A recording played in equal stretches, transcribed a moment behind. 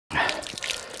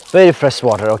Very fresh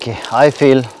water. Okay, I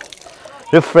feel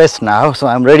refreshed now, so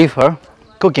I'm ready for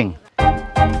cooking.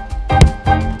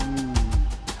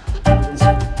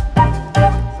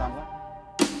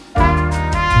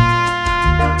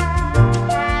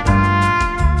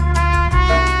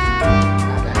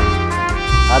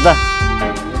 Ada.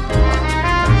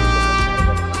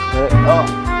 Oh,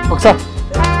 Buksa.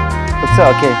 Buksa,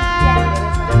 okay.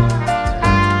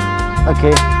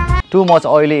 Okay. Too much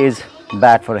oily is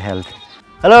bad for health.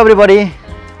 Hello everybody.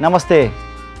 Namaste.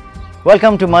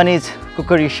 Welcome to Mani's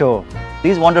Cookery Show.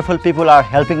 These wonderful people are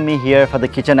helping me here for the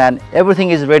kitchen and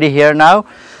everything is ready here now.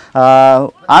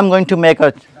 I'm going to make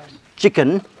a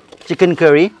chicken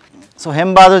curry. So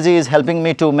Hembaduji is helping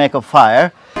me to make a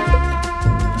fire.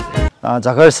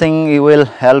 Jagar Singh will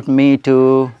help me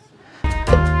to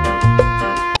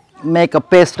make a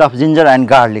paste of ginger and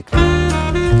garlic.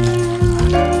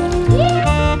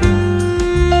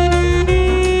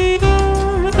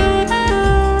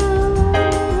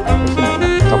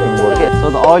 So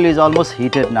the oil is almost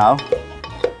heated now.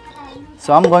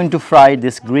 So I'm going to fry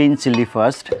this green chili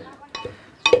first.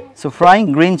 So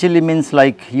frying green chili means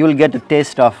like you will get a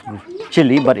taste of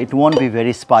chili, but it won't be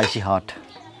very spicy hot.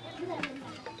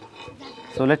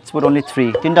 So let's put only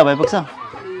 3. Tinta bhai Buksa?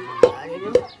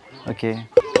 Okay.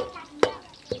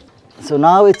 So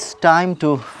now it's time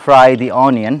to fry the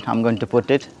onion. I'm going to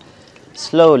put it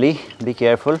slowly. Be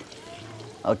careful.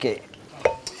 Okay.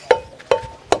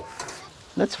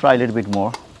 Let's fry a little bit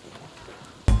more.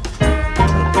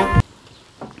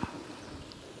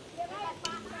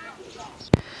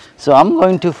 So I'm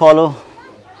going to follow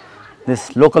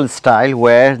this local style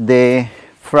where they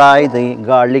fry the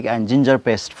garlic and ginger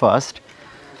paste first.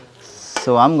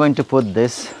 So I'm going to put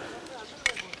this.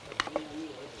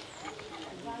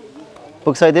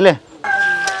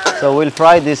 So we'll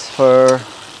fry this for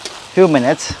few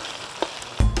minutes.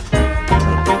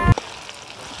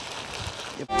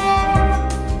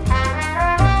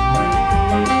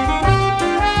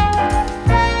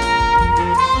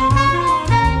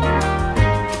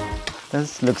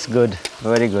 This looks good,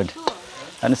 very good,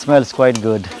 and it smells quite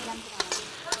good.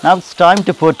 Now it's time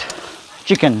to put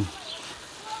chicken.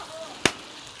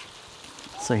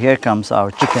 So here comes our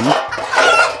chicken.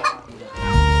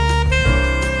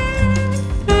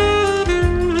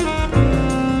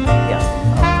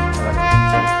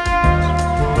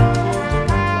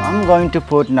 I'm going to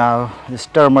put now this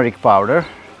turmeric powder.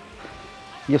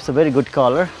 Gives a very good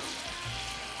color.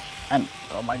 And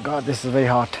oh my God, this is very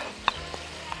hot.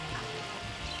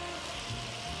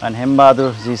 And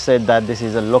Hembaduji said that this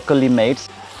is a locally made.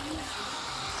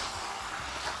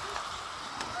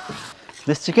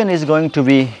 This chicken is going to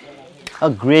be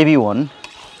a gravy one,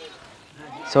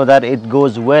 so that it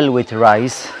goes well with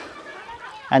rice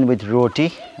and with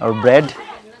roti or bread.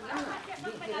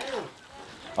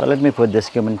 So let me put this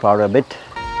cumin powder a bit.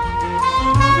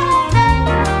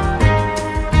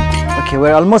 Okay,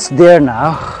 we're almost there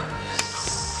now.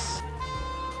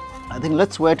 I think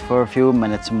let's wait for a few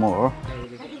minutes more.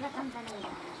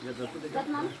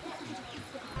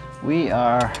 We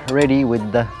are ready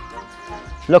with the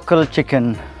local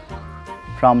chicken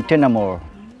from Tenamor.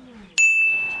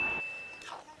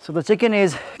 So the chicken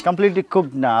is completely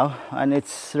cooked now and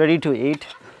it's ready to eat.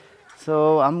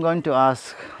 So I'm going to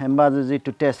ask Hembaduji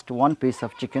to test one piece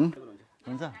of chicken.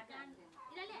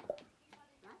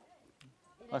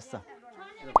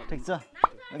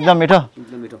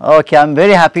 Okay, I'm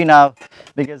very happy now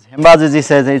because Hembaduji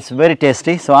says it's very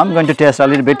tasty. So I'm going to taste a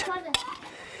little bit.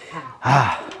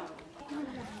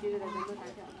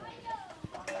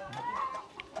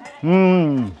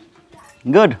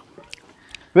 Good,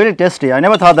 really tasty. I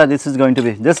never thought that this is going to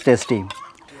be this tasty.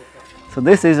 So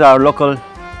this is our local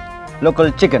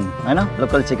chicken, I know,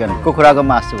 local chicken, kukuraga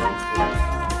masu.